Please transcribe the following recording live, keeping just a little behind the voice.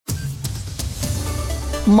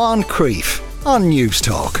Moncrief on News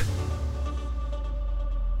Talk.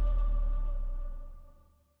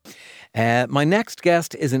 My next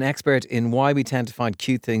guest is an expert in why we tend to find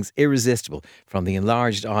cute things irresistible, from the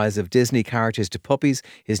enlarged eyes of Disney characters to puppies.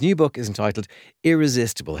 His new book is entitled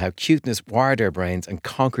Irresistible: How Cuteness Wired Our Brains and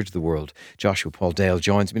Conquered the World. Joshua Paul Dale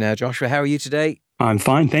joins me now. Joshua, how are you today? I'm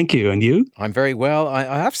fine, thank you. And you? I'm very well. I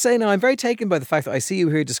have to say now, I'm very taken by the fact that I see you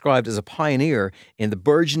here described as a pioneer in the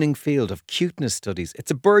burgeoning field of cuteness studies.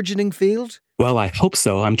 It's a burgeoning field? Well, I hope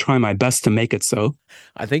so. I'm trying my best to make it so.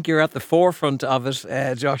 I think you're at the forefront of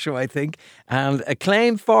it, Joshua, I think. And a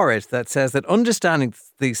claim for it that says that understanding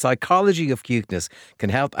the psychology of cuteness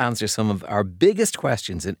can help answer some of our biggest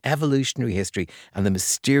questions in evolutionary history and the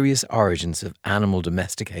mysterious origins of animal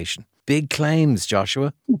domestication. Big claims,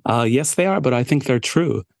 Joshua. Yes, they are, but I think they're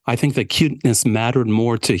true. I think that cuteness mattered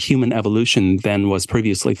more to human evolution than was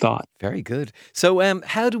previously thought. Very good. So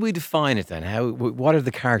how do we define it then? What are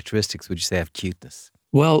the characteristics, would you say, of cuteness?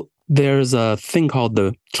 Well, there's a thing called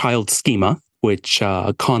the child schema, which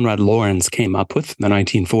Konrad Lorenz came up with in the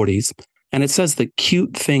 1940s. And it says that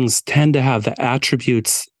cute things tend to have the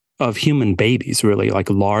attributes of human babies, really, like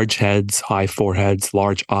large heads, high foreheads,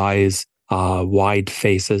 large eyes, wide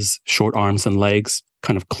faces, short arms and legs,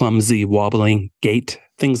 kind of clumsy, wobbling gait,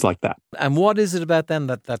 things like that. And what is it about them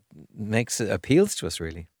that appeals to us,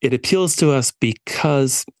 really? It appeals to us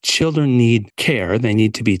because children need care. They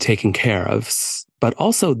need to be taken care of, but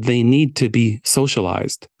also they need to be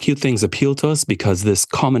socialized. Cute things appeal to us because this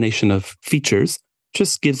combination of features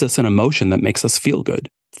just gives us an emotion that makes us feel good.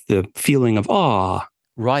 The feeling of awe.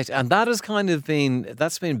 Right, and that has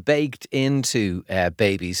that's been baked into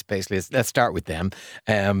babies, basically. Let's start with them,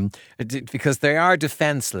 because they are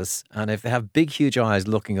defenseless, and if they have big, huge eyes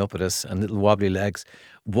looking up at us and little wobbly legs,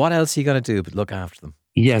 what else are you going to do but look after them?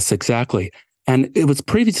 Yes, exactly. And it was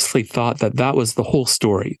previously thought that that was the whole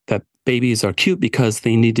story, that babies are cute because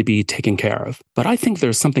they need to be taken care of. But I think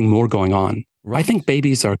there's something more going on. Right. I think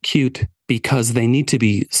babies are cute because they need to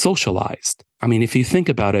be socialized. I mean, if you think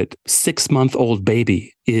about it, 6-month-old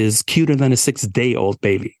baby is cuter than a 6-day-old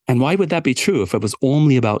baby. And why would that be true if it was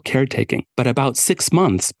only about caretaking? But about 6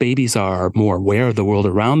 months, babies are more aware of the world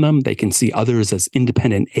around them. They can see others as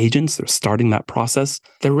independent agents. They're starting that process.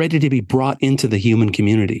 They're ready to be brought into the human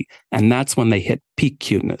community. And that's when they hit peak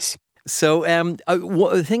cuteness. So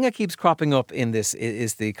the thing that keeps cropping up in this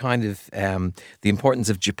is the kind of the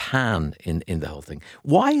importance of Japan in the whole thing.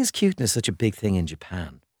 Why is cuteness such a big thing in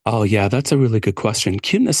Japan? Oh, yeah, that's a really good question.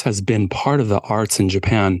 Cuteness has been part of the arts in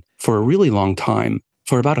Japan for a really long time,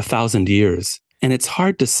 for about 1,000 years. And it's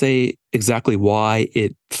hard to say exactly why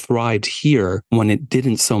it thrived here when it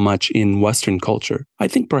didn't so much in Western culture. I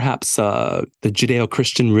think perhaps the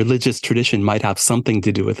Judeo-Christian religious tradition might have something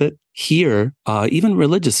to do with it. Here, even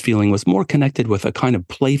religious feeling was more connected with a kind of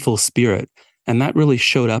playful spirit. And that really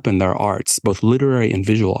showed up in their arts, both literary and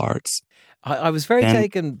visual arts. I was very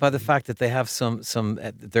taken by the fact that they have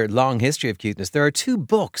their long history of cuteness. There are 2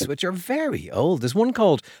 books which are very old. There's one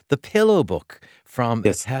called The Pillow Book from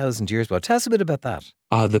 1,000 years ago. Tell us a bit about that.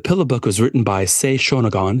 The Pillow Book was written by Sei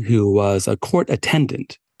Shonagon, who was a court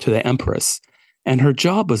attendant to the empress. And her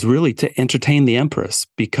job was really to entertain the empress,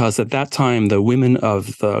 because at that time, the women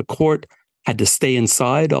of the court had to stay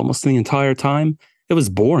inside almost the entire time. It was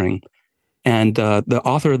boring. And the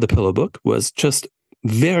author of The Pillow Book was just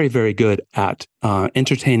very, very good at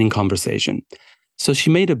entertaining conversation. So she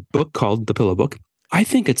made a book called The Pillow Book. I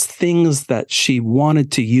think it's things that she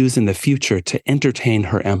wanted to use in the future to entertain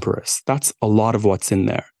her empress. That's a lot of what's in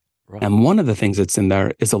there. Right. And one of the things that's in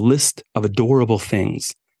there is a list of adorable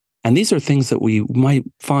things. And these are things that we might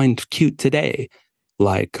find cute today,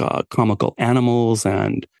 like comical animals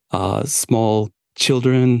and small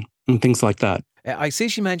children and things like that. I see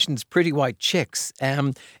she mentions pretty white chicks.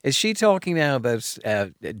 Is she talking now about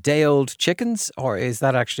day-old chickens, or is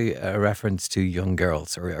that actually a reference to young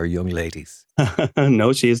girls or young ladies?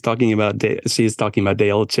 No, she is talking about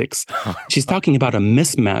day-old chicks. She's talking about a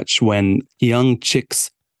mismatch when young chicks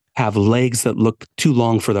have legs that look too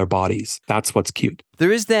long for their bodies. That's what's cute.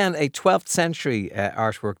 There is then a 12th century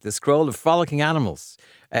artwork, The Scroll of Frolicking Animals.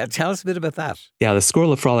 Tell us a bit about that. Yeah, The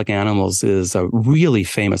Scroll of Frolicking Animals is a really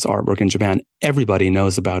famous artwork in Japan. Everybody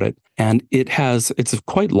knows about it. And it's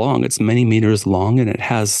quite long. It's many meters long, and it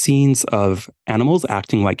has scenes of animals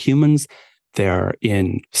acting like humans. They're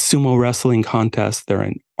in sumo wrestling contests. They're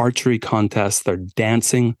in archery contests. They're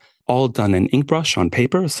dancing, all done in ink brush on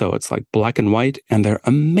paper. So it's like black and white, and they're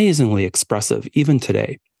amazingly expressive even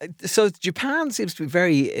today. So Japan seems to be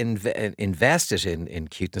very invested in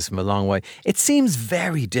cuteness from a long way. It seems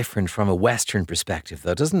very different from a Western perspective,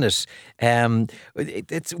 though, doesn't it?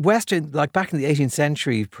 It's Western, like back in the 18th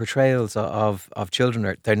century, portrayals of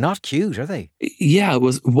children they're not cute, are they? Yeah,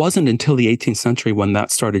 wasn't until the 18th century when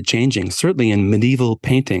that started changing. Certainly in medieval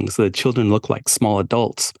paintings, the children look like small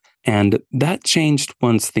adults. And that changed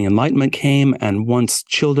once the Enlightenment came and once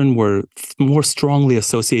children were more strongly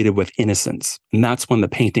associated with innocence. And that's when the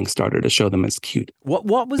painting started to show them as cute. What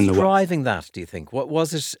was driving that, do you think? What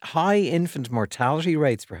was it? High infant mortality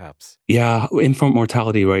rates, perhaps? Yeah, infant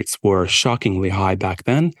mortality rates were shockingly high back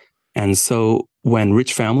then. And so when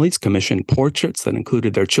rich families commissioned portraits that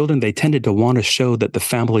included their children, they tended to want to show that the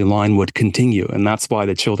family line would continue. And that's why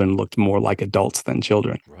the children looked more like adults than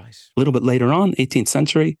children. Right. A little bit later on, 18th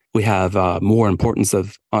century, we have more importance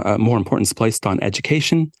placed on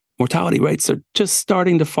education. Mortality rates are just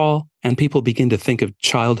starting to fall, and people begin to think of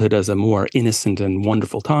childhood as a more innocent and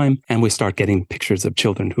wonderful time, and we start getting pictures of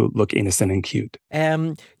children who look innocent and cute.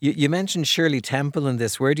 You mentioned Shirley Temple in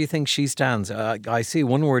this. Where do you think she stands? I see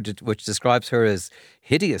one word which describes her as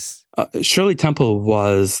hideous. Shirley Temple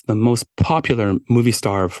was the most popular movie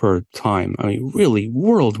star of her time. I mean, really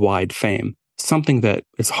worldwide fame. Something that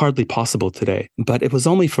is hardly possible today. But it was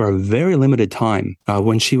only for a very limited time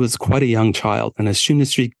when she was quite a young child. And as soon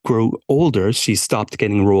as she grew older, she stopped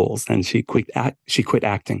getting roles and she quit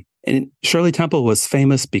acting. And Shirley Temple was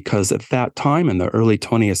famous because at that time, in the early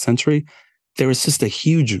 20th century, there was just a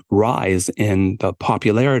huge rise in the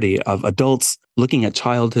popularity of adults looking at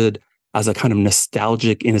childhood as a kind of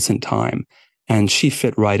nostalgic, innocent time. And she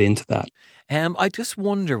fit right into that. I just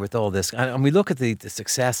wonder with all this, and we look at the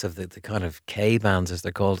success of the kind of K bands, as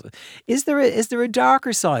they're called. Is there a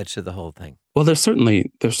darker side to the whole thing? Well, there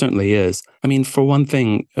certainly is. I mean, for one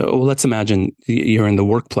thing, let's imagine you're in the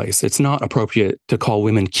workplace. It's not appropriate to call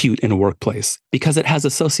women cute in a workplace because it has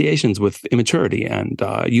associations with immaturity and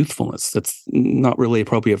youthfulness. That's not really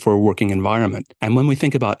appropriate for a working environment. And when we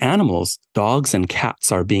think about animals, dogs and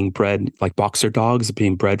cats are being bred, like boxer dogs are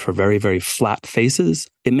being bred for very, very flat faces.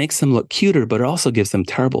 It makes them look cuter, but it also gives them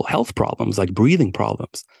terrible health problems like breathing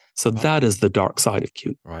problems. So that is the dark side of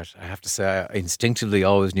cute. Right. I have to say, I instinctively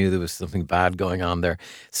always knew there was something bad going on there.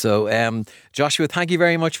 So, Joshua, thank you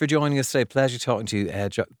very much for joining us today. Pleasure talking to you.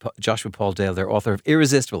 Joshua Paul Dale, their author of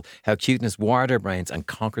Irresistible, How Cuteness Wired Our Brains and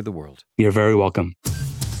Conquered the World. You're very welcome.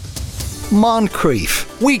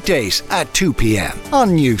 Moncrief, weekdays at 2 p.m.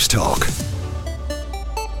 on News Talk.